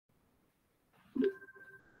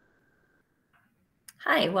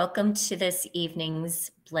Hi, welcome to this evening's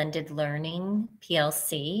Blended Learning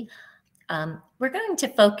PLC. We're going to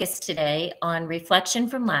focus today on reflection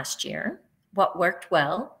from last year, what worked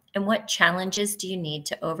well, and what challenges do you need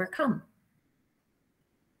to overcome.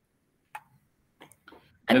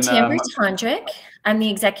 I'm And Tamara Tondrick. I'm the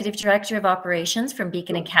Executive Director of Operations from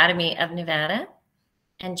Beacon Academy of Nevada.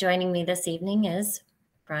 And joining me this evening is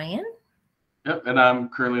Brian. Yep, and I'm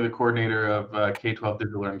currently the coordinator of K-12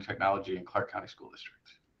 Digital Learning Technology in Clark County School District.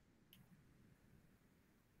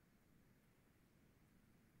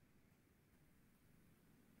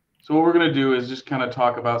 So what we're going to do is just kind of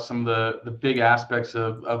talk about some of the big aspects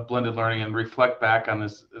of blended learning and reflect back on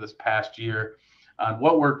this past year on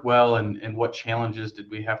what worked well and what challenges did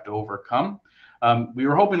we have to overcome. We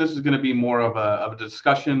were hoping this is going to be more of a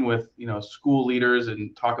discussion with school leaders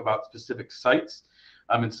and talk about specific sites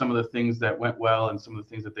and some of the things that went well and some of the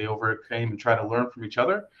things that they overcame and try to learn from each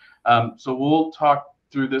other. So we'll talk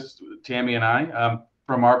through this, Tammy and I,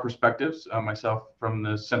 from our perspectives, myself from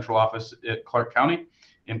the central office at Clark County,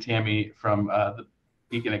 and Tammy from the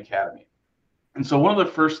Beacon Academy. And so one of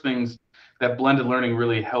the first things that blended learning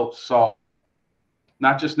really helps solve,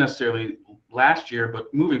 not just necessarily last year,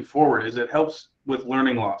 but moving forward, is it helps with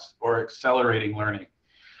learning loss or accelerating learning.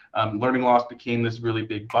 Learning loss became this really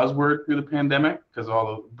big buzzword through the pandemic because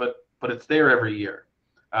but it's there every year.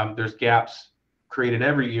 There's gaps created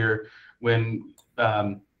every year when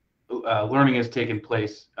learning has taken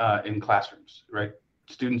place in classrooms, right?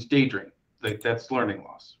 Students daydream. That's learning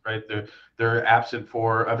loss, right? They're absent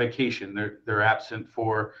for a vacation. They're absent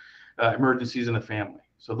for emergencies in the family.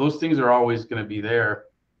 So those things are always going to be there,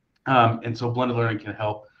 and so blended learning can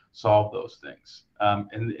help solve those things.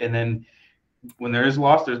 And then when there is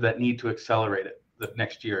loss, there's that need to accelerate it the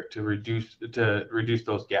next year to reduce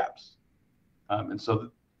those gaps. And so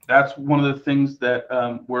that's one of the things that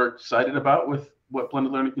we're excited about with what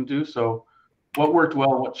blended learning can do. So what worked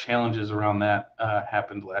well, what challenges around that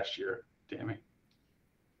happened last year, Tammy?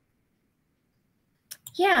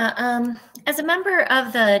 Yeah, as a member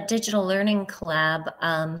of the Digital Learning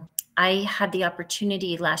Collab, I had the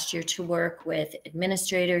opportunity last year to work with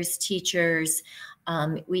administrators, teachers.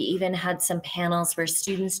 We even had some panels where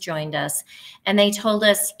students joined us, and they told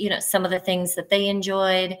us, some of the things that they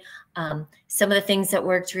enjoyed, some of the things that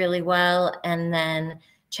worked really well, and then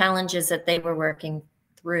challenges that they were working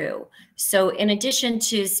through. So in addition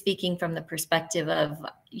to speaking from the perspective of,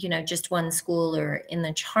 just one school or in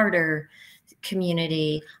the charter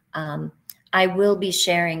community, I will be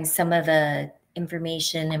sharing some of the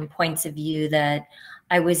information and points of view that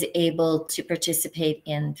I was able to participate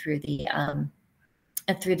in through the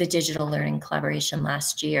digital learning collaboration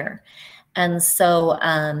last year. And so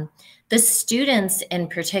the students in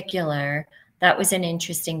particular, that was an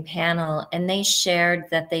interesting panel, and they shared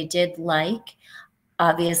that they did like,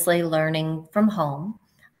 obviously, learning from home.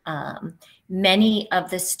 Many of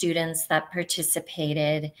the students that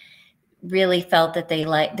participated really felt that they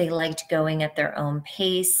liked going at their own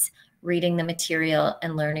pace, reading the material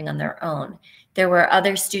and learning on their own. There were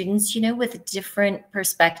other students, with different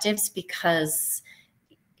perspectives because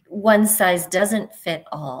one size doesn't fit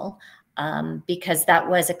all, because that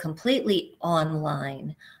was a completely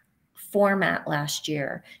online format last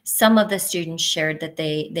year. Some of the students shared that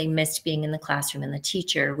they missed being in the classroom and the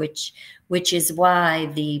teacher, which is why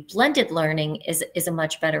the blended learning is a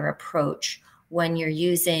much better approach. When you're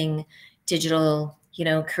using digital,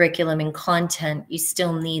 curriculum and content, you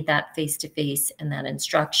still need that face-to-face and that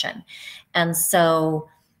instruction. And so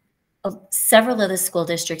several of the school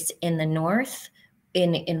districts in the north,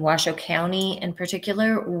 in Washoe County in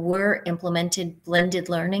particular, were implemented blended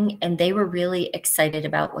learning, and they were really excited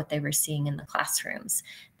about what they were seeing in the classrooms,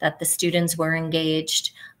 that the students were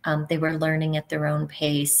engaged, they were learning at their own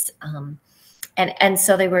pace, and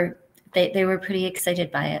so they were pretty excited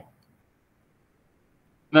by it.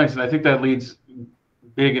 Nice, and I think that leads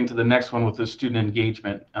big into the next one with the student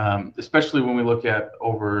engagement, especially when we look at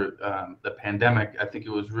over the pandemic. I think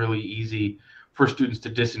it was really easy for students to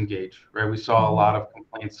disengage, right? We saw a lot of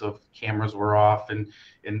complaints of cameras were off and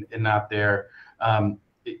not there.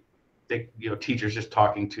 Teachers just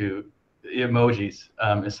talking to emojis,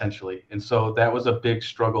 essentially. And so that was a big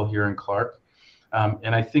struggle here in Clark.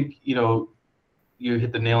 And I think, you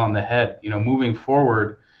hit the nail on the head. Moving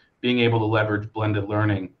forward, being able to leverage blended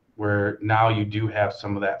learning, where now you do have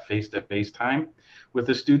some of that face-to-face time with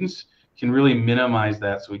the students, can really minimize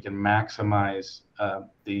that so we can maximize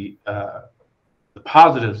the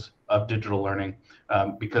positives of digital learning,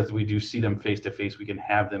 because we do see them face-to-face, we can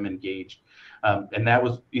have them engaged. And that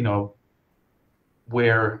was,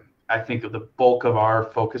 where I think the bulk of our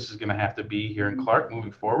focus is going to have to be here in Clark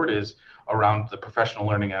moving forward is around the professional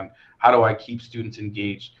learning and how do I keep students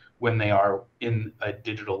engaged when they are in a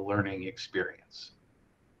digital learning experience.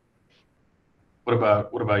 What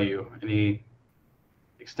about you? Any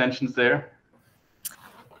extensions there?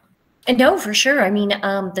 No, for sure. I mean,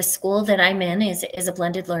 the school that I'm in is a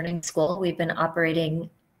blended learning school. We've been operating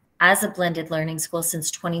as a blended learning school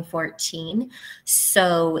since 2014.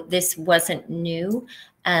 So this wasn't new.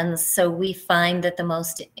 And so we find that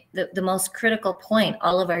the most critical point,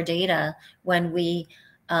 all of our data, when we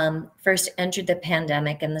first entered the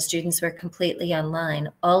pandemic and the students were completely online,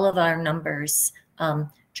 all of our numbers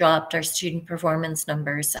dropped, our student performance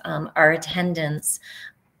numbers, our attendance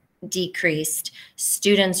decreased.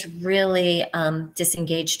 Students really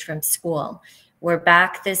disengaged from school. We're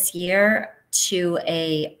back this year to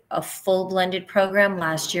a full blended program.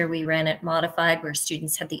 Last year we ran it modified where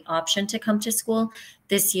students had the option to come to school.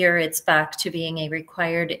 This year it's back to being a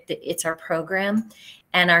required, it's our program.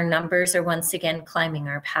 And our numbers are once again climbing.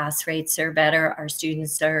 Our pass rates are better. Our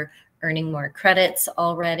students are earning more credits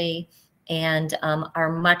already and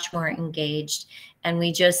are much more engaged. And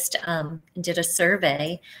we just did a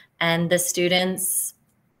survey and the students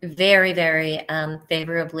very, very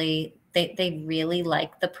favorably, they really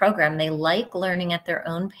like the program. They like learning at their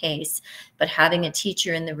own pace, but having a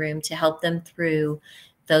teacher in the room to help them through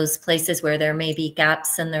those places where there may be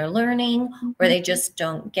gaps in their learning or they just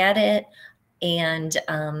don't get it. And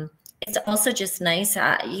it's also just nice,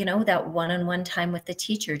 you know, that one-on-one time with the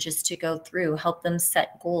teacher just to go through, help them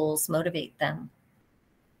set goals, motivate them.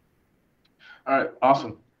 All right,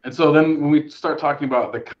 awesome. And so then when we start talking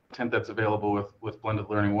about the content that's available with blended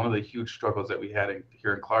learning, one of the huge struggles that we had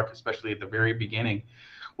here in Clark, especially at the very beginning,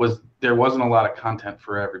 was there wasn't a lot of content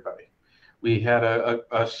for everybody. We had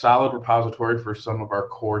a solid repository for some of our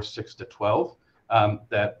core 6 to 12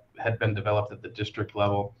 that had been developed at the district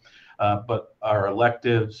level. But our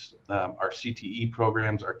electives, our CTE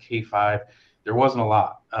programs, our K-5, there wasn't a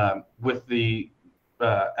lot. With the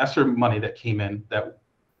ESSER money that came in, that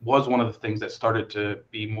was one of the things that started to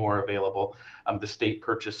be more available. The state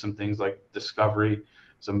purchased some things like Discovery,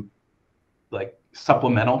 some like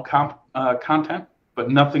supplemental content, but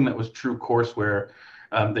nothing that was true courseware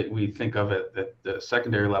that we think of at the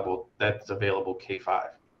secondary level that's available K-5.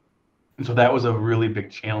 And so that was a really big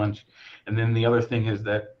challenge. And then the other thing is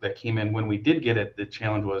that came in when we did get it, the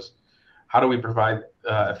challenge was how do we provide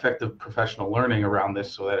effective professional learning around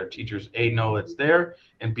this so that our teachers, A, know it's there,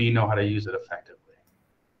 and B, know how to use it effectively.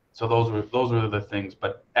 So those were the things,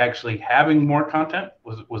 but actually having more content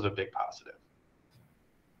was a big positive.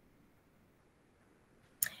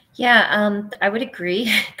 Yeah, I would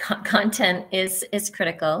agree. Content is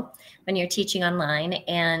critical when you're teaching online,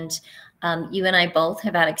 and you and I both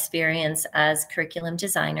have had experience as curriculum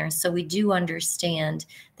designers, so we do understand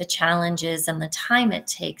the challenges and the time it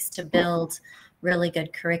takes to build really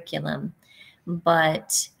good curriculum.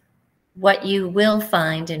 But what you will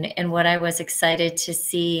find, and what I was excited to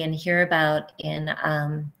see and hear about in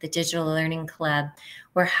the Digital Learning Collab,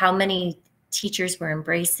 were how many teachers were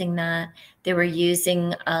embracing that. They were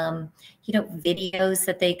using, you know, videos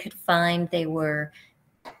that they could find. They were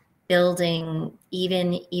building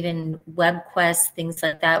even web quests, things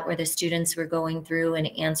like that, where the students were going through and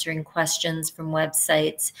answering questions from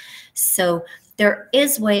websites. So there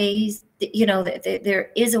is ways, you know,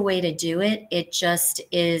 there is a way to do it. It just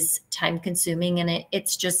is time consuming, and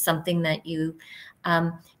it's just something that you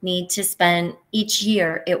need to spend each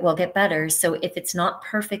year. It will get better. So if it's not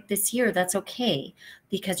perfect this year, that's okay,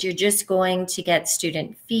 because you're just going to get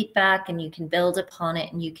student feedback and you can build upon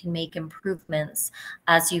it and you can make improvements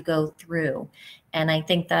as you go through. And I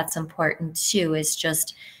think that's important too, is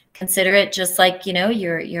just consider it just like, you know,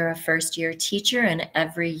 you're a first year teacher, and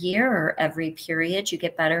every year or every period you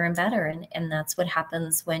get better and better. And that's what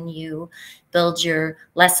happens when you build your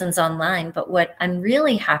lessons online. But what I'm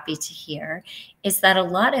really happy to hear is that a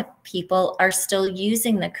lot of people are still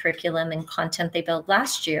using the curriculum and content they built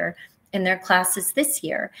last year in their classes this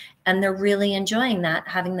year. And they're really enjoying that,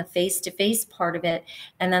 having the face-to-face part of it.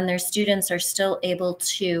 And then their students are still able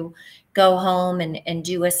to go home and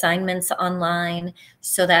do assignments online,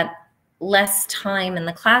 so that less time in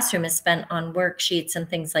the classroom is spent on worksheets and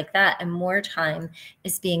things like that, and more time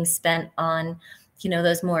is being spent on, you know,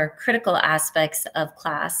 those more critical aspects of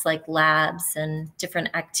class, like labs and different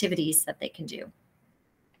activities that they can do.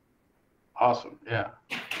 Awesome. Yeah.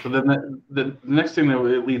 So then the next thing that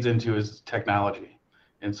it leads into is technology.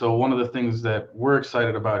 And so one of the things that we're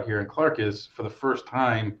excited about here in Clark is, for the first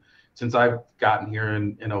time since I've gotten here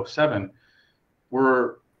in 07,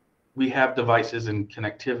 we have devices and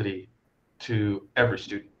connectivity to every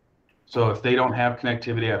student. So if they don't have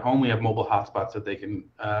connectivity at home, we have mobile hotspots that they can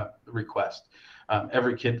request.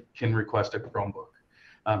 Every kid can request a Chromebook.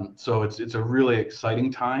 So it's a really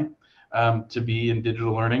exciting time to be in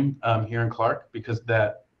digital learning here in Clark, because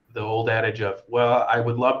the old adage of, well, I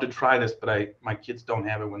would love to try this, but my kids don't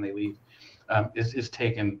have it when they leave, is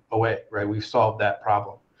taken away, right? We've solved that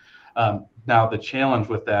problem. Now the challenge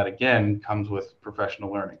with that again comes with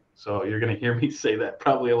professional learning. So you're going to hear me say that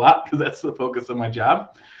probably a lot, because that's the focus of my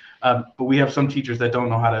job. But we have some teachers that don't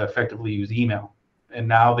know how to effectively use email. And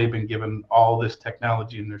now they've been given all this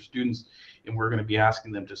technology in their students, and we're going to be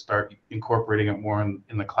asking them to start incorporating it more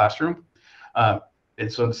in the classroom.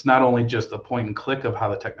 And so it's not only just a point and click of how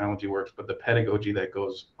the technology works, but the pedagogy that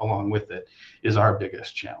goes along with it is our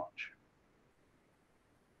biggest challenge.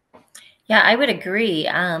 Yeah, I would agree.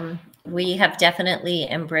 We have definitely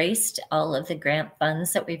embraced all of the grant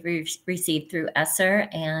funds that we've received through ESSER,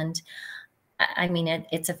 and I mean,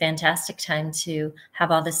 it's a fantastic time to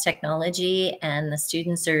have all this technology, and the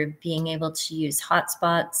students are being able to use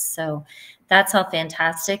hotspots. So that's all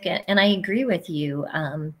fantastic. And I agree with you.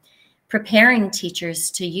 Preparing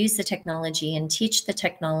teachers to use the technology and teach the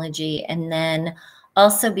technology, and then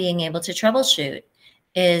also being able to troubleshoot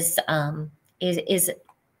is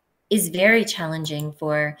very challenging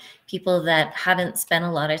for people that haven't spent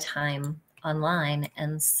a lot of time online.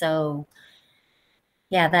 And so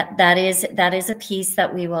yeah, that is a piece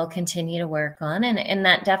that we will continue to work on, and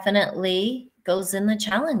that definitely goes in the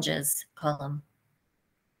challenges column.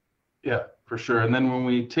 Yeah, for sure. And then when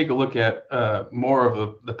we take a look at more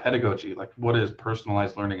of the pedagogy, like what is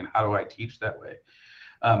personalized learning and how do I teach that way?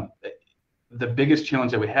 The biggest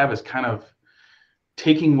challenge that we have is kind of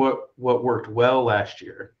taking what worked well last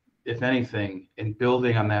year, if anything, and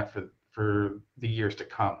building on that for the years to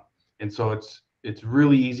come. And so it's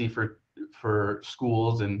really easy for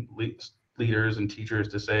schools and leaders and teachers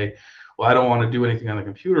to say, well, I don't want to do anything on the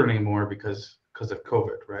computer anymore because of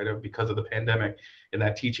COVID, right? Or because of the pandemic, and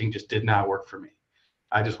that teaching just did not work for me.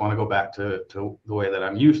 I just want to go back to the way that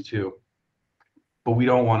I'm used to. But we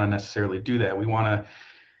don't want to necessarily do that. We want to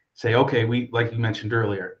say, okay, like you mentioned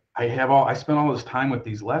earlier, I spent all this time with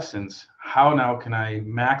these lessons. How now can I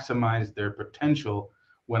maximize their potential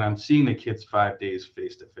when I'm seeing the kids 5 days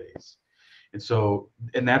face to face?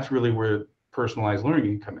 And that's really where personalized learning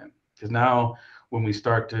can come in. Because now when we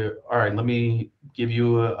start to, all right, let me give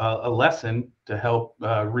you a lesson to help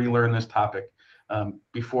relearn this topic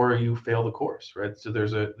before you fail the course, right? So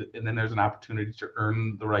there's an opportunity to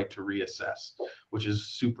earn the right to reassess, which is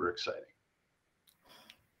super exciting.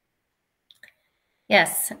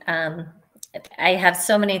 Yes. I have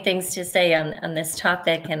so many things to say on this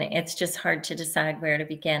topic, and it's just hard to decide where to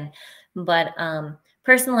begin. But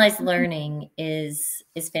personalized learning is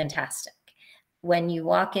fantastic. When you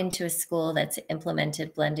walk into a school that's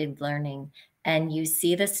implemented blended learning and you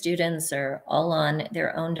see the students are all on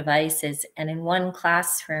their own devices, and in one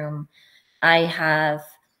classroom, I have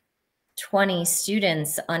 20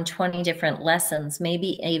 students on 20 different lessons,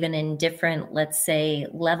 maybe even in different, let's say,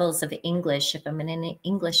 levels of English. If I'm in an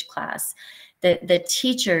English class, the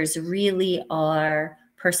teachers really are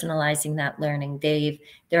personalizing that learning.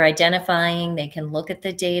 They're identifying, they can look at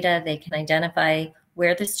the data, they can identify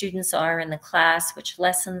where the students are in the class, which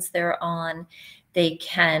lessons they're on. They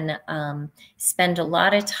can spend a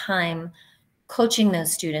lot of time coaching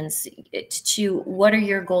those students to what are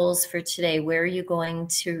your goals for today? Where are you going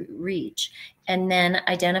to reach? And then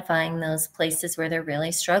identifying those places where they're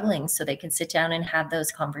really struggling so they can sit down and have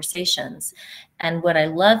those conversations. And what I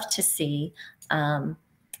love to see,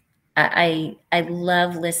 I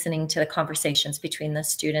love listening to the conversations between the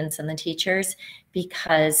students and the teachers,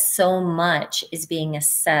 because so much is being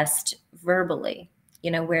assessed verbally,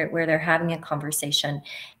 where they're having a conversation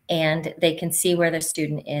and they can see where the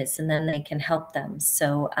student is, and then they can help them.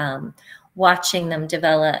 So watching them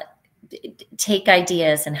take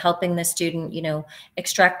ideas and helping the student,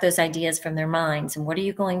 extract those ideas from their minds. And what are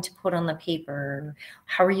you going to put on the paper?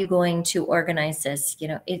 How are you going to organize this?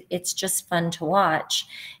 It's just fun to watch.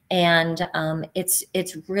 And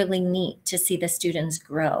it's really neat to see the students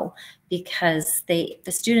grow, because the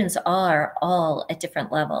students are all at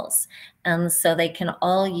different levels. And so they can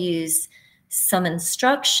all use some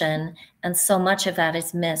instruction, and so much of that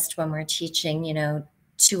is missed when we're teaching,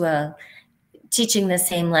 teaching the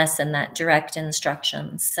same lesson, that direct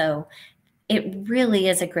instruction. So it really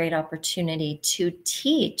is a great opportunity to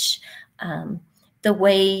teach the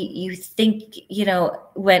way you think,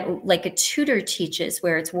 when like a tutor teaches,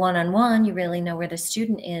 where it's one-on-one, you really know where the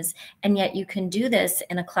student is, and yet you can do this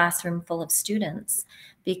in a classroom full of students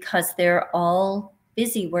because they're all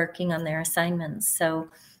busy working on their assignments. So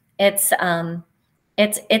it's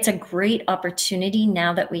It's a great opportunity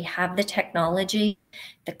now that we have the technology,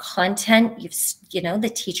 the content.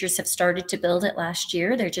 The teachers have started to build it last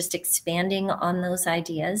year. They're just expanding on those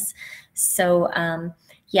ideas. So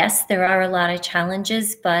yes, there are a lot of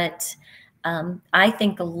challenges, but I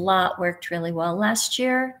think a lot worked really well last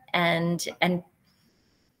year, and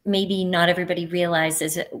maybe not everybody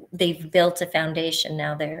realizes it, they've built a foundation.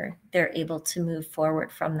 Now they're able to move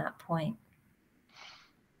forward from that point.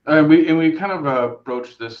 We kind of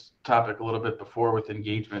broached this topic a little bit before with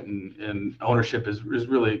engagement, and ownership is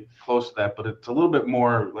really close to that, but it's a little bit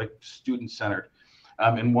more like student centered.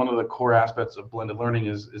 And one of the core aspects of blended learning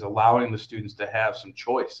is allowing the students to have some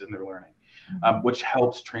choice in their learning, which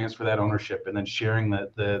helps transfer that ownership, and then sharing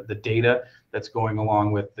the data that's going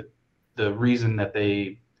along with the reason that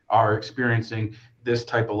they are experiencing this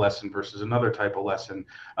type of lesson versus another type of lesson,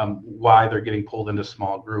 why they're getting pulled into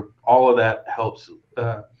small group. All of that helps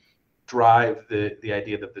drive the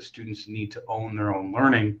idea that the students need to own their own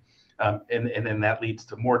learning, and then that leads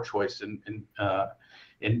to more choice.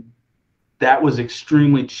 And that was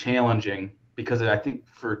extremely challenging, because I think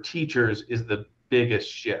for teachers is the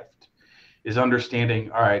biggest shift, is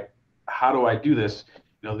understanding, all right, how do I do this?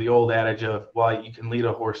 The old adage of, well, you can lead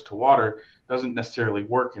a horse to water doesn't necessarily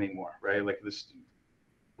work anymore, right? Like this,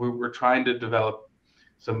 we're trying to develop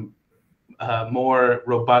some more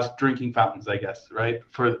robust drinking fountains, I guess, right,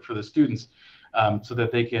 for the students, so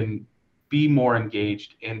that they can be more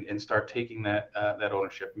engaged and start taking that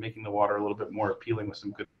ownership, making the water a little bit more appealing with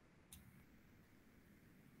some good.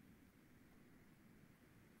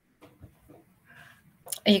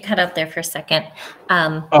 You cut out there for a second.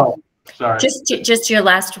 Oh, sorry. Just your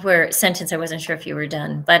last sentence. I wasn't sure if you were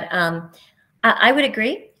done, but I would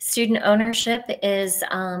agree. Student ownership is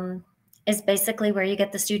basically where you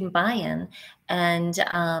get the student buy-in. And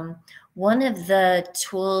one of the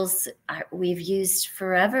tools we've used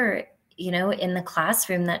forever, in the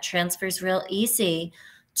classroom that transfers real easy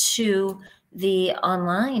to the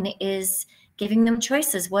online is giving them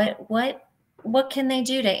choices. What can they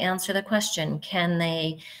do to answer the question? Can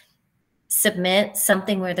they submit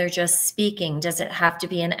something where they're just speaking? Does it have to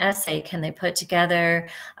be an essay? Can they put together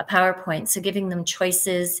a PowerPoint? So giving them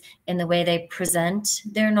choices in the way they present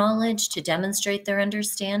their knowledge to demonstrate their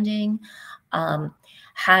understanding.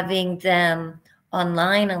 Having them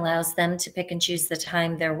online allows them to pick and choose the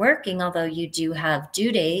time they're working, although you do have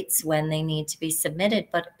due dates when they need to be submitted,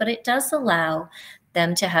 but it does allow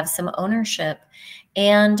them to have some ownership,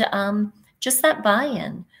 and just that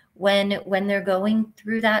buy-in. When they're going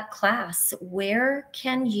through that class, where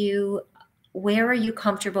are you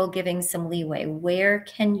comfortable giving some leeway? Where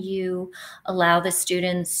can you allow the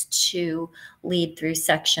students to lead through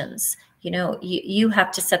sections? You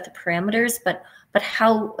have to set the parameters, but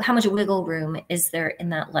how much wiggle room is there in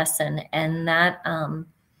that lesson? And that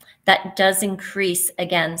does increase,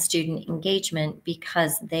 again, student engagement,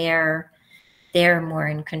 because they're more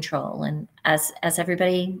in control. And as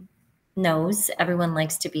everybody knows, everyone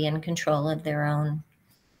likes to be in control of their own,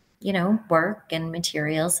 work and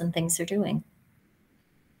materials and things they're doing.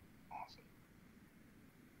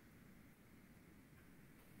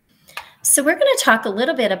 So we're going to talk a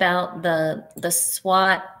little bit about the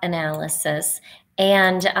SWOT analysis.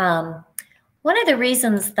 And one of the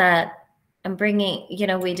reasons that I'm bringing,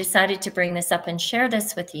 we decided to bring this up and share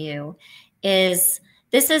this with you, is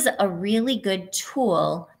this is a really good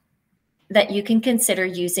tool that you can consider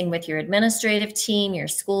using with your administrative team, your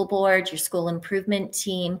school board, your school improvement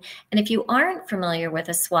team. And if you aren't familiar with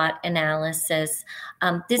a SWOT analysis,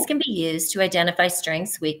 this can be used to identify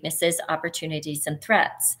strengths, weaknesses, opportunities, and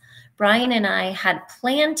threats. Brian and I had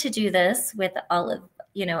planned to do this with all of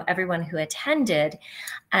everyone who attended.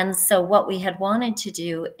 And so what we had wanted to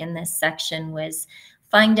do in this section was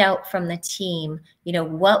find out from the team,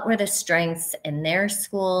 what were the strengths in their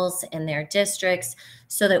schools, in their districts,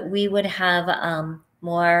 so that we would have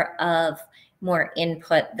more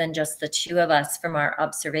input than just the two of us from our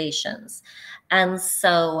observations. And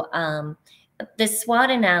so the SWOT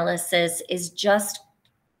analysis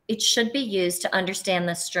it should be used to understand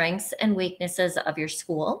the strengths and weaknesses of your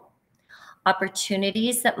school,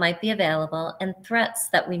 opportunities that might be available, and threats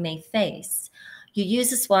that we may face. You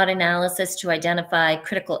use a SWOT analysis to identify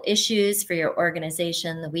critical issues for your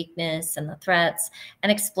organization, the weakness and the threats,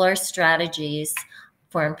 and explore strategies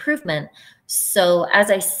for improvement. So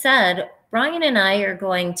as I said, Brian and I are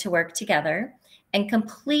going to work together and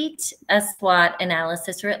complete a SWOT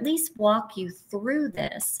analysis, or at least walk you through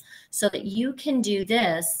this, so that you can do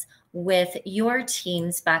this with your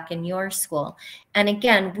teams back in your school. And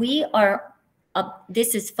again,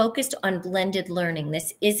 this is focused on blended learning.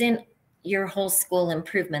 This isn't your whole school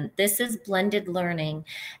improvement. This is blended learning.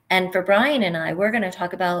 And for Brian and I, we're going to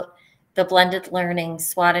talk about the blended learning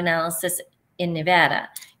SWOT analysis in Nevada.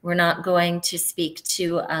 We're not going to speak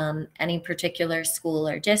to any particular school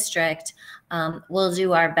or district. We'll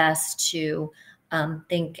do our best to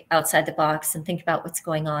think outside the box and think about what's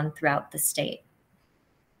going on throughout the state.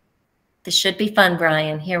 This should be fun,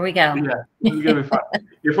 Brian. Here we go. Yeah, it's gonna be fun.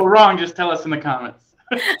 If we're wrong, just tell us in the comments.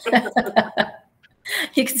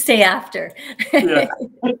 You can stay after. Yeah.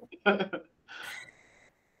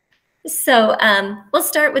 So we'll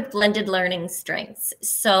start with blended learning strengths.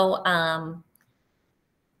 So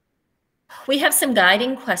we have some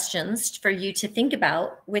guiding questions for you to think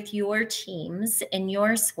about with your teams in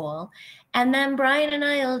your school. And then Brian and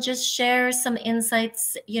I will just share some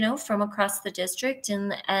insights, from across the district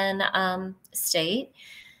and state.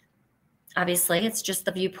 Obviously, it's just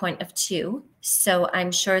the viewpoint of two. So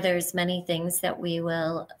I'm sure there's many things that we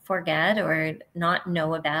will forget or not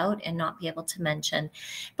know about and not be able to mention.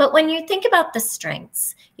 But when you think about the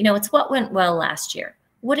strengths, it's what went well last year.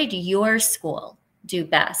 What did your school do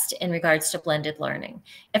best in regards to blended learning?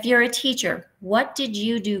 If you're a teacher, what did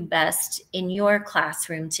you do best in your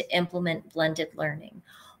classroom to implement blended learning?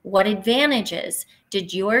 What advantages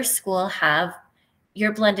did your school have,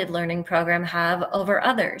 your blended learning program have over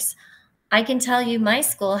others? I can tell you my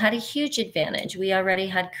school had a huge advantage. We already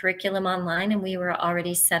had curriculum online and we were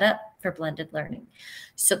already set up for blended learning.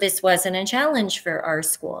 So this wasn't a challenge for our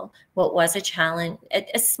school. What was a challenge,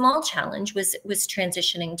 a small challenge was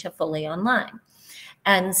transitioning to fully online.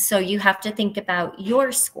 And so you have to think about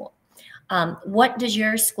your school. What does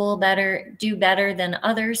your school do better than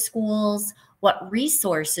other schools? What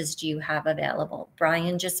resources do you have available?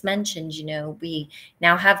 Brian just mentioned, we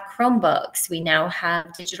now have Chromebooks. We now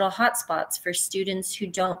have digital hotspots for students who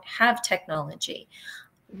don't have technology.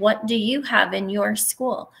 What do you have in your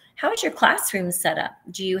school? How is your classroom set up?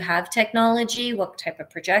 Do you have technology? What type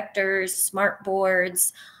of projectors, smart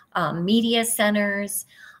boards, media centers?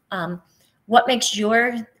 What makes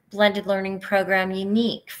your blended learning program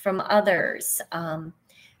unique from others?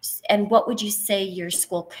 And what would you say your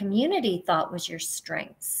school community thought was your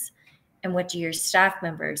strengths? And what do your staff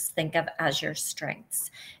members think of as your strengths?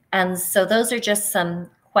 And so those are just some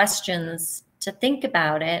questions to think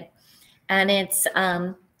about it. And it's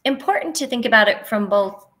important to think about it from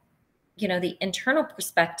both, the internal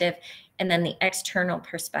perspective and then the external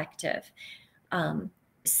perspective.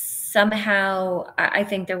 Somehow, I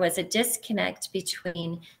think there was a disconnect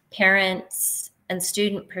between parents and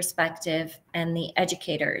student perspective and the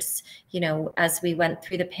educators, as we went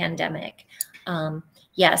through the pandemic.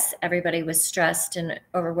 Yes, everybody was stressed and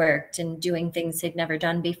overworked and doing things they'd never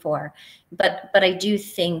done before. But I do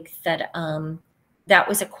think that that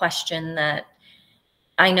was a question that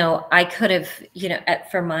I know I could have,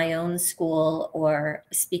 for my own school or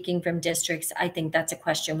speaking from districts, I think that's a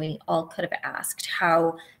question we all could have asked.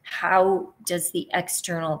 How does the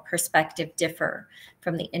external perspective differ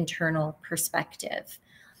from the internal perspective?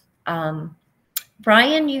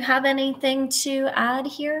 Brian, you have anything to add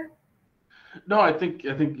here? No, I think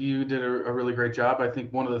you did a really great job. I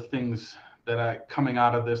think one of the things that coming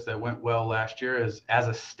out of this that went well last year is, as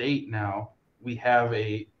a state now, we have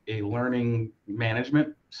a learning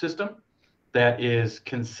management system that is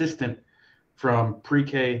consistent from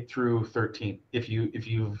pre-K through 13. If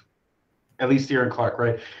you've, at least here in Clark,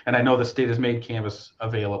 right? And I know the state has made Canvas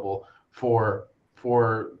available for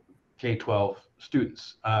K-12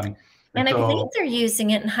 students. And I think they're using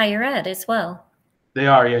it in higher ed as well. They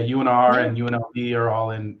are, yeah. UNR and UNLV are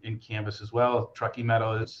all in Canvas as well. Truckee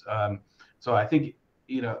Meadows. So I think,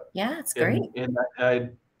 yeah, it's great.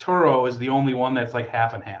 Turo is the only one that's like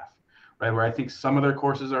half and half, right? Where I think some of their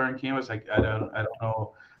courses are in Canvas. I don't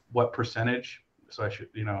know what percentage. So I should,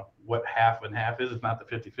 what half and half is. It's not the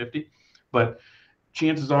 50-50, but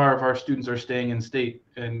chances are, if our students are staying in state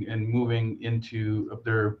and moving into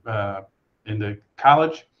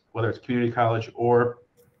college, whether it's community college or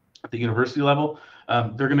at the university level,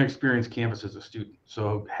 they're going to experience Canvas as a student.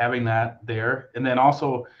 So having that there, and then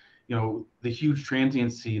also, the huge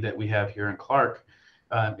transiency that we have here in Clark.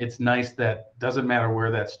 It's nice that doesn't matter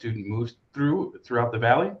where that student moves throughout the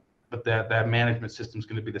valley, but that management system is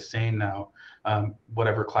going to be the same now,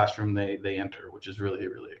 whatever classroom they enter, which is really,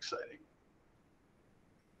 really exciting.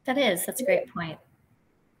 That's a great point.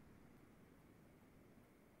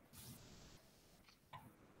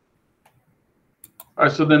 All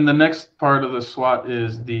right, so then the next part of the SWOT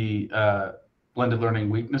is the blended learning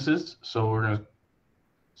weaknesses. So we're going to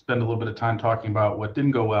spend a little bit of time talking about what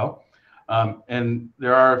didn't go well. And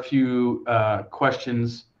there are a few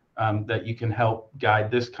questions that you can help guide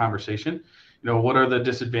this conversation. what are the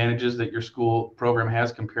disadvantages that your school program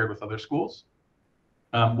has compared with other schools?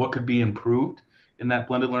 What could be improved in that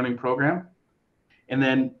blended learning program? And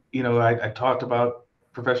then, I talked about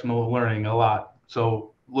professional learning a lot.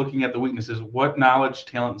 So looking at the weaknesses, what knowledge,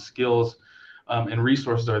 talent, and skills and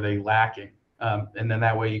resources are they lacking? And then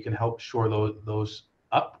that way you can help shore those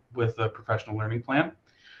up with a professional learning plan.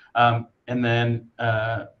 And then,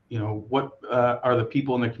 what are the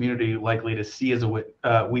people in the community likely to see as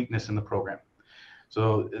a weakness in the program?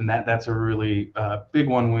 So, and that's a really big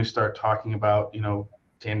one when we start talking about,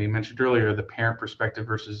 Tammy mentioned earlier, the parent perspective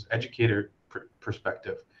versus educator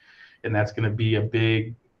perspective. And that's going to be a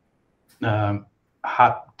big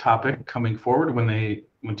hot topic coming forward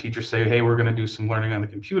when teachers say, hey, we're going to do some learning on the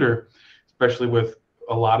computer, especially with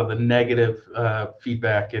a lot of the negative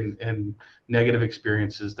feedback and negative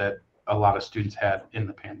experiences that a lot of students had in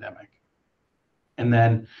the pandemic. And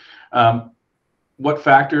then what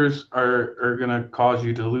factors are going to cause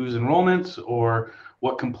you to lose enrollments, or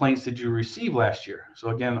what complaints did you receive last year? So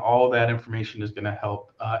again, all of that information is going to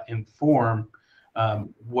help inform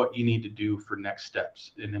what you need to do for next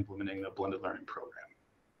steps in implementing the blended learning program.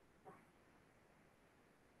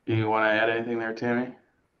 Do you want to add anything there, Tammy?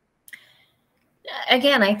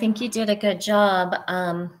 Again, I think you did a good job.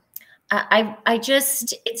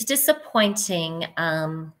 It's disappointing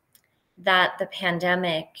that the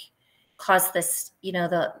pandemic caused this,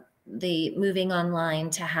 the moving online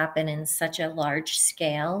to happen in such a large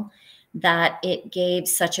scale, that it gave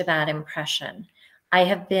such a bad impression. I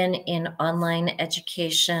have been in online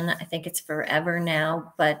education, I think it's forever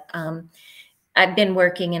now, but I've been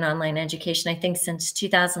working in online education, I think, since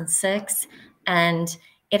 2006, and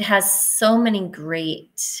it has so many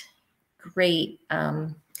great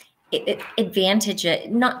advantages,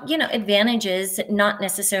 not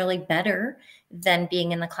necessarily better than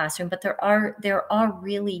being in the classroom, but there are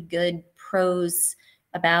really good pros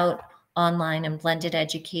about online and blended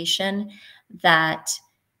education that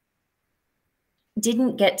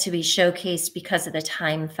didn't get to be showcased because of the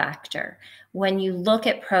time factor. When you look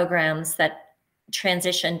at programs that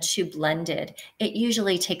transition to blended, it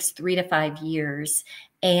usually takes 3 to 5 years,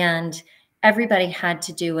 and everybody had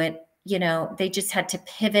to do it. They just had to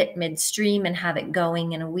pivot midstream and have it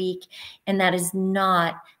going in a week. And that is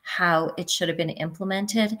not how it should have been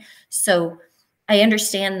implemented. So I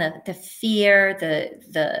understand the fear,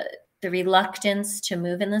 the reluctance to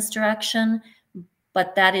move in this direction,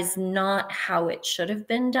 but that is not how it should have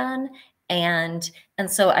been done. And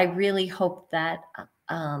so I really hope that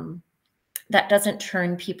that doesn't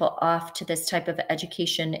turn people off to this type of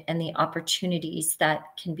education and the opportunities that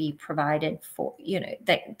can be provided for,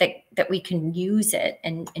 that we can use it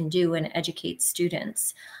and do and educate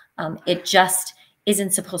students. It just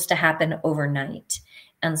isn't supposed to happen overnight.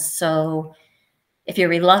 And so if you're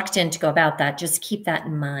reluctant to go about that, just keep that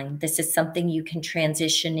in mind. This is something you can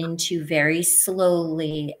transition into very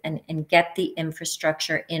slowly and get the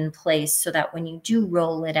infrastructure in place so that when you do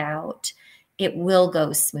roll it out, it will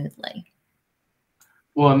go smoothly.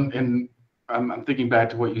 Well, and I'm thinking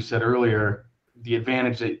back to what you said earlier, the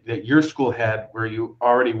advantage that your school had where you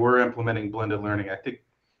already were implementing blended learning. I think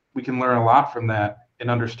we can learn a lot from that in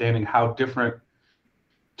understanding how different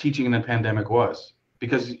teaching in the pandemic was,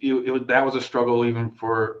 because that was a struggle even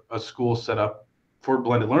for a school set up for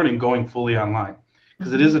blended learning going fully online,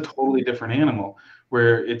 because it is a totally different animal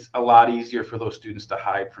where it's a lot easier for those students to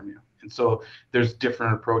hide from you. And so there's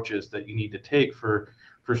different approaches that you need to take for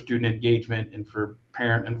student engagement and for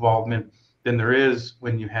parent involvement than there is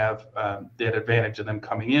when you have that advantage of them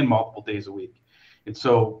coming in multiple days a week. And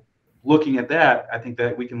so looking at that, I think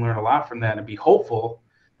that we can learn a lot from that and be hopeful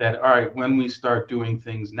that, all right, when we start doing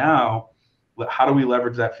things now, how do we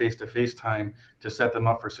leverage that face-to-face time to set them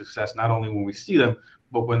up for success, not only when we see them,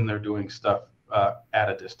 but when they're doing stuff at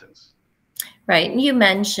a distance. Right. And you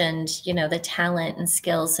mentioned, the talent and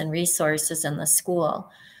skills and resources in the school.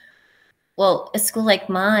 Well, a school like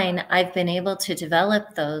mine, I've been able to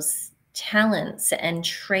develop those talents and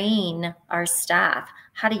train our staff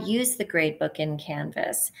how to use the gradebook in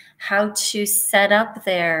Canvas, how to set up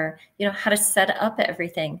how to set up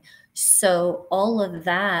everything. So all of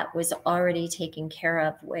that was already taken care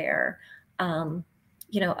of where,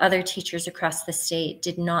 other teachers across the state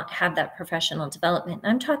did not have that professional development.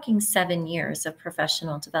 I'm talking 7 years of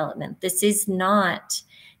professional development. This is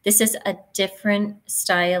a different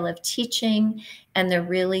style of teaching, and there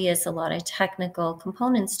really is a lot of technical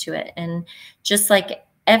components to it. And just like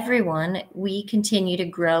everyone, we continue to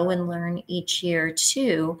grow and learn each year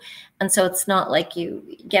too. And so it's not like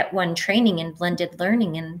you get one training in blended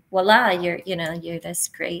learning and voila, you're this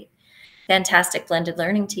great fantastic blended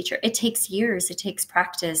learning teacher, it takes years, it takes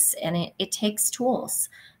practice, and it takes tools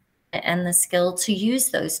and the skill to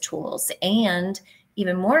use those tools, and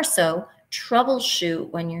even more so, troubleshoot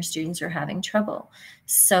when your students are having trouble.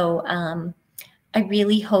 So I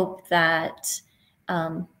really hope that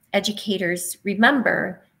educators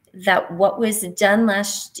remember that what was done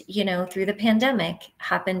last, through the pandemic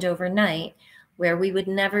happened overnight, where we would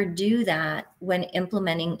never do that when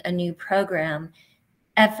implementing a new program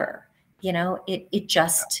ever.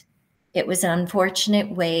 It was an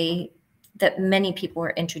unfortunate way that many people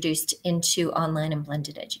were introduced into online and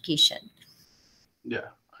blended education. Yeah,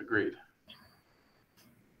 agreed.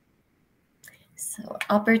 So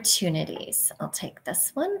opportunities, I'll take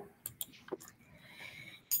this one.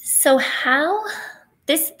 So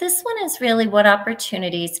this one is really, what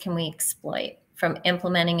opportunities can we exploit from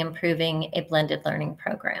implementing, improving a blended learning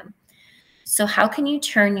program? So how can you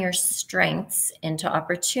turn your strengths into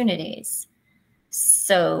opportunities?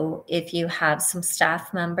 So if you have some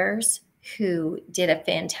staff members who did a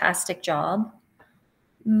fantastic job,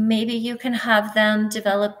 maybe you can have them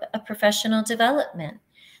develop a professional development.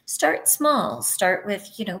 Start small. Start with,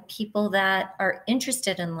 people that are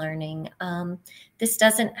interested in learning. This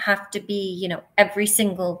doesn't have to be, every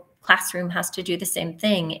single classroom has to do the same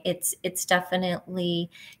thing. It's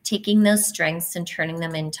definitely taking those strengths and turning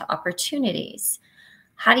them into opportunities.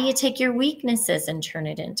 How do you take your weaknesses and turn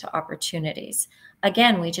it into opportunities?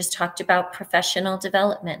 Again, we just talked about professional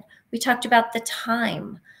development. We talked about the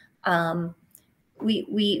time.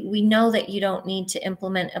 We know that you don't need to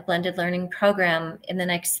implement a blended learning program in the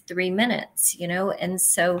next 3 minutes, and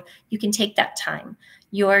so you can take that time.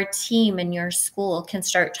 Your team and your school can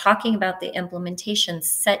start talking about the implementation,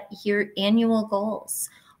 set your annual goals.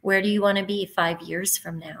 Where do you want to be 5 years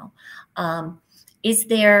from now? Is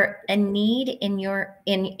there a need in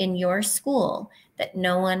your school that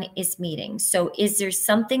no one is meeting? So is there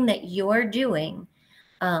something that you're doing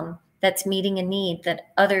that's meeting a need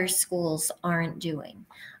that other schools aren't doing?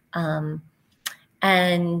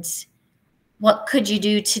 And what could you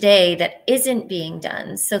do today that isn't being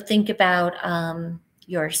done? So think about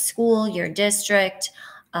your school, your district.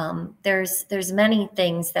 There's many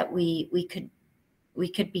things that we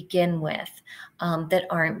could begin with that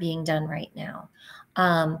aren't being done right now.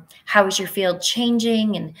 How is your field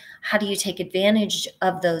changing, and how do you take advantage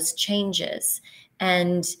of those changes?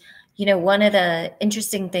 And one of the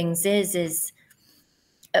interesting things is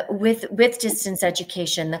with distance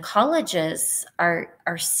education, the colleges are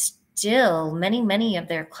still, many of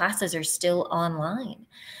their classes are still online.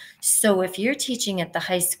 So if you're teaching at the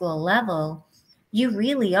high school level, you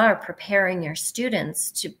really are preparing your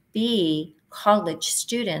students to be college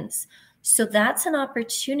students. So that's an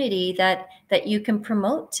opportunity that you can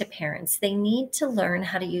promote to parents. They need to learn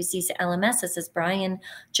how to use these LMSs. As Brian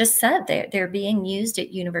just said, they're being used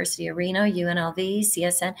at University of Reno, UNLV,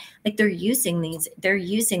 CSN. Like they're using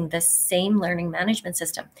the same learning management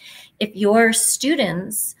system. If your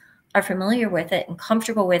students are familiar with it and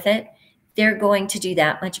comfortable with it, they're going to do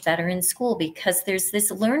that much better in school, because there's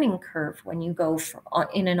this learning curve when you go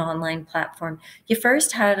in an online platform. You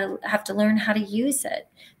first have to learn how to use it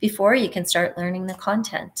before you can start learning the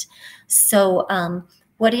content. So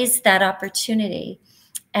what is that opportunity?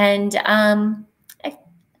 And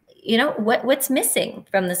what's missing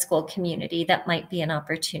from the school community that might be an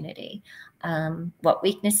opportunity? What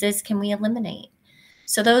weaknesses can we eliminate?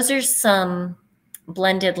 So those are some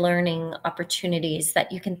blended learning opportunities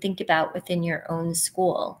that you can think about within your own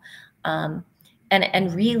school.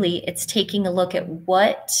 And really, it's taking a look at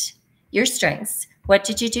what your strengths, what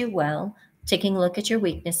did you do well, taking a look at your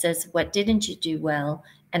weaknesses, what didn't you do well,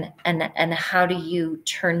 and how do you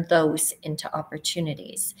turn those into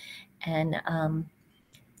opportunities. And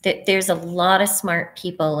there's a lot of smart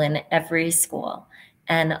people in every school,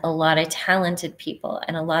 and a lot of talented people,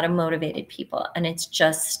 and a lot of motivated people. And it's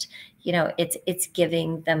just, it's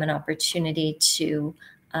giving them an opportunity to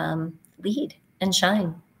lead and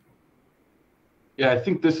shine. Yeah, I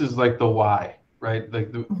think this is like the why, right?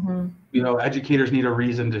 Like educators need a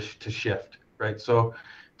reason to shift, right? So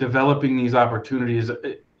developing these opportunities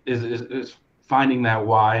is finding that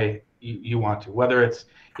why you want to. Whether it's,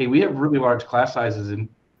 hey, we have really large class sizes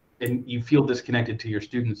and you feel disconnected to your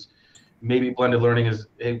students. Maybe blended learning is,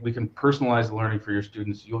 hey, we can personalize the learning for your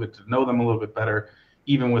students. You'll get to know them a little bit better,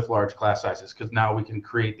 even with large class sizes, because now we can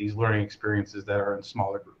create these learning experiences that are in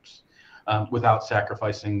smaller groups without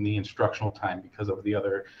sacrificing the instructional time because of the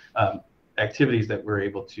other activities that we're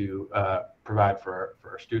able to provide for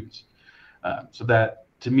our students. So that,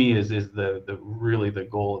 to me, is really the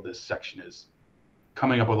goal of this section, is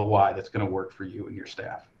coming up with a why that's going to work for you and your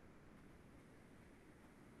staff.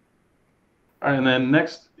 All right, and then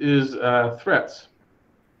next is threats.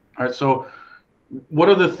 All right, so what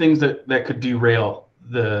are the things that could derail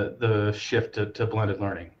the shift to blended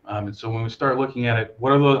learning? And so when we start looking at it,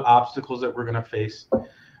 what are the obstacles that we're going to face?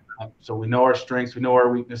 So we know our strengths, we know our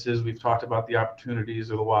weaknesses. We've talked about the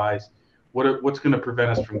opportunities or the whys. What's going to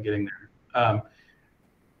prevent us from getting there?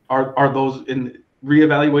 Are those in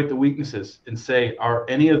reevaluate the weaknesses and say, are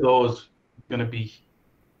any of those going to be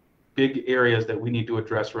big areas that we need to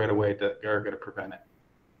address right away that are going to prevent it?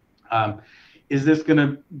 Is this going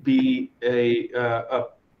to be a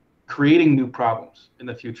creating new problems in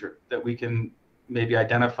the future that we can maybe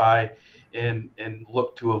identify and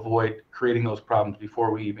look to avoid creating those problems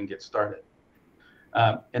before we even get started?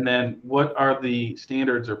 And then what are the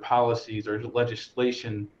standards or policies or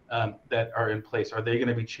legislation that are in place? Are they going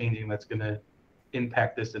to be changing that's going to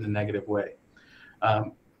impact this in a negative way?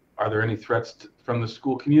 Are there any threats from the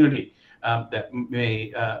school community that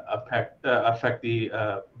may affect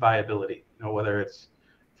the viability? You know, whether it's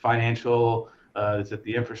financial, is it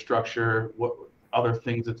the infrastructure, what other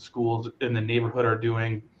things that schools in the neighborhood are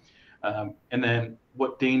doing, and then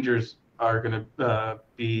what dangers are going to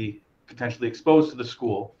be potentially exposed to the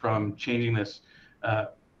school from changing this,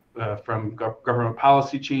 from government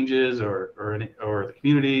policy changes or the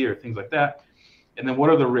community or things like that. And then what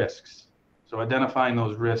are the risks? So identifying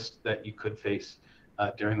those risks that you could face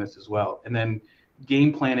during this as well. And then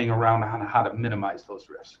game planning around how to minimize those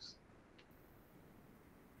risks.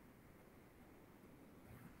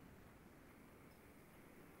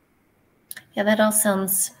 Yeah,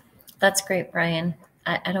 that's great, Brian.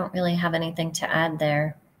 I don't really have anything to add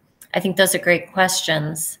there. I think those are great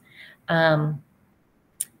questions. And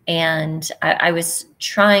I was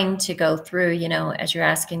trying to go through, you know, as you're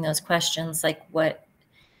asking those questions, like what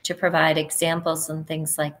to provide examples and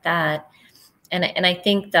things like that. And I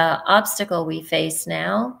think the obstacle we face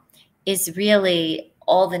now is really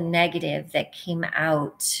all the negative that came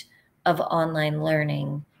out of online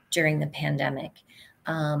learning during the pandemic.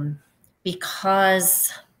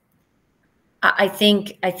 Because I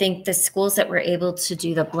think the schools that were able to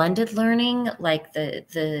do the blended learning, like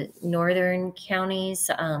the northern counties,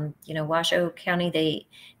 you know, Washoe County,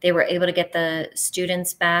 they were able to get the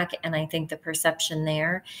students back, and I think the perception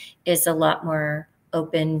there is a lot more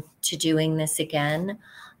open to doing this again.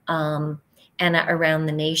 And around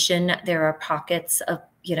the nation, there are pockets of,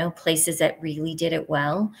 you know, places that really did it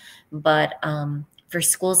well, but for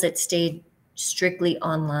schools that stayed strictly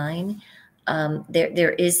online,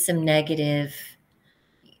 there is some negative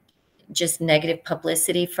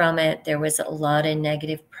publicity from it. There was a lot of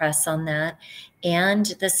negative press on that. And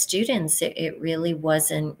the students, it really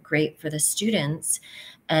wasn't great for the students.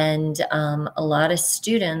 And a lot of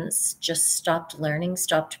students just stopped learning,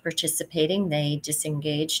 stopped participating. They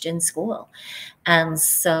disengaged in school. And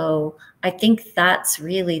so I think that's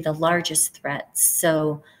really the largest threat.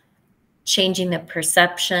 So changing the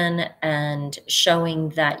perception and showing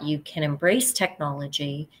that you can embrace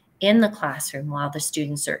technology in the classroom while the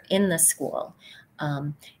students are in the school,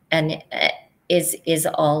 and is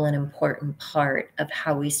all an important part of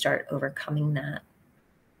how we start overcoming that.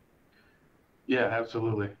 Yeah,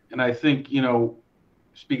 absolutely. And I think, you know,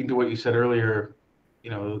 speaking to what you said earlier,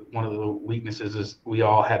 you know, one of the weaknesses is we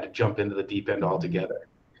all had to jump into the deep end altogether.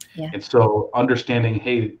 Yeah. And so understanding,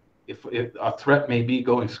 hey, if a threat may be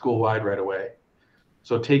going school-wide right away.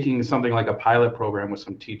 So taking something like a pilot program with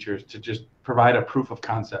some teachers to just provide a proof of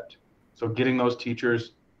concept. So getting those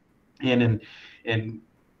teachers in and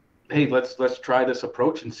hey, let's try this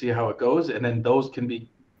approach and see how it goes. And then those can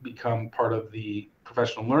become part of the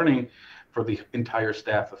professional learning for the entire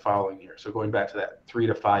staff the following year. So going back to that 3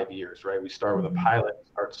 to 5 years, right? We start with a pilot,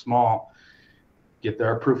 start small, get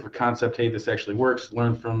our proof of concept. Hey, this actually works.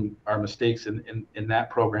 Learn from our mistakes in that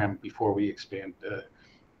program before we expand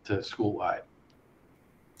to school-wide.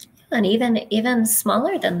 And even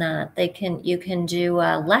smaller than that, you can do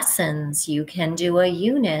lessons, you can do a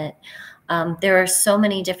unit. There are so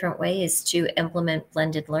many different ways to implement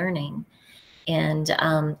blended learning, and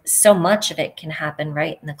so much of it can happen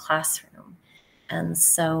right in the classroom. And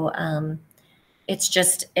so it's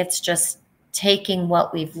just taking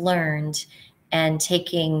what we've learned and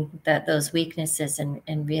taking those weaknesses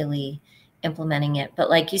and really implementing it. But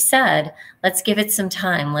like you said, let's give it some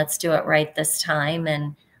time. Let's do it right this time,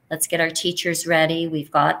 and let's get our teachers ready.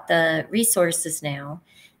 We've got the resources now.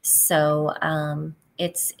 So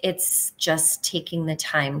it's just taking the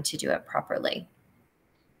time to do it properly.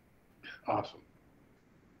 Awesome.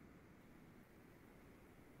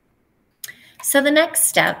 So the next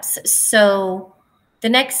steps. So the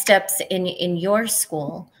next steps in your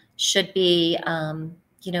school should be,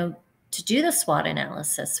 you know, to do the SWOT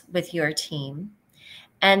analysis with your team,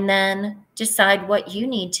 and then decide what you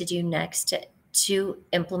need to do next to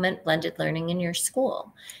implement blended learning in your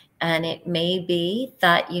school. And it may be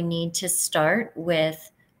that you need to start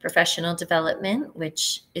with professional development,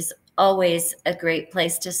 which is always a great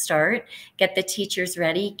place to start. Get the teachers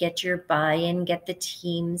ready, get your buy-in, get the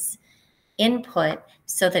team's input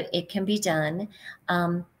so that it can be done.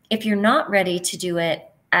 If you're not ready to do it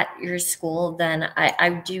at your school, then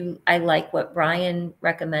I like what Brian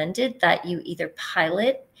recommended, that you either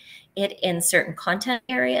pilot it in certain content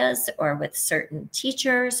areas or with certain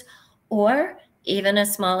teachers, or even a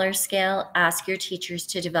smaller scale, ask your teachers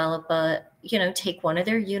to develop take one of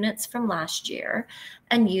their units from last year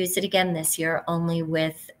and use it again this year, only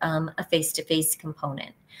with a face-to-face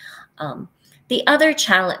component. The other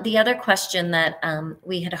question that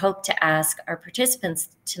we had hoped to ask our participants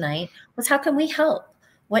tonight was, how can we help?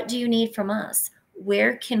 What do you need from us?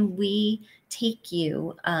 Where can we take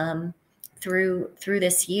you through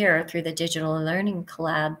this year, through the Digital Learning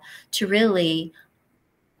Collab, to really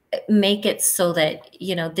make it so that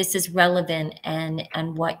this is relevant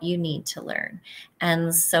and what you need to learn?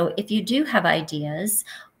 And so if you do have ideas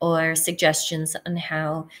or suggestions on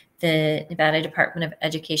how the Nevada Department of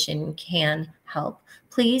Education can help,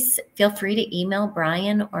 please feel free to email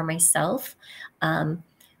Brian or myself.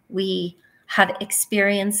 We have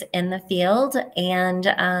experience in the field, and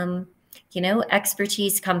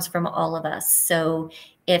expertise comes from all of us. So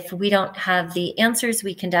if we don't have the answers,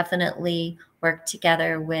 we can definitely work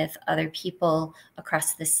together with other people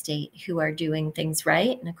across the state who are doing things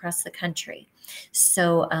right, and across the country.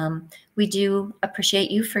 So we do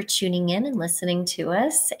appreciate you for tuning in and listening to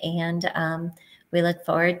us. And we look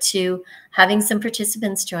forward to having some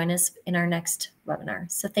participants join us in our next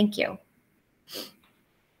webinar. So thank you.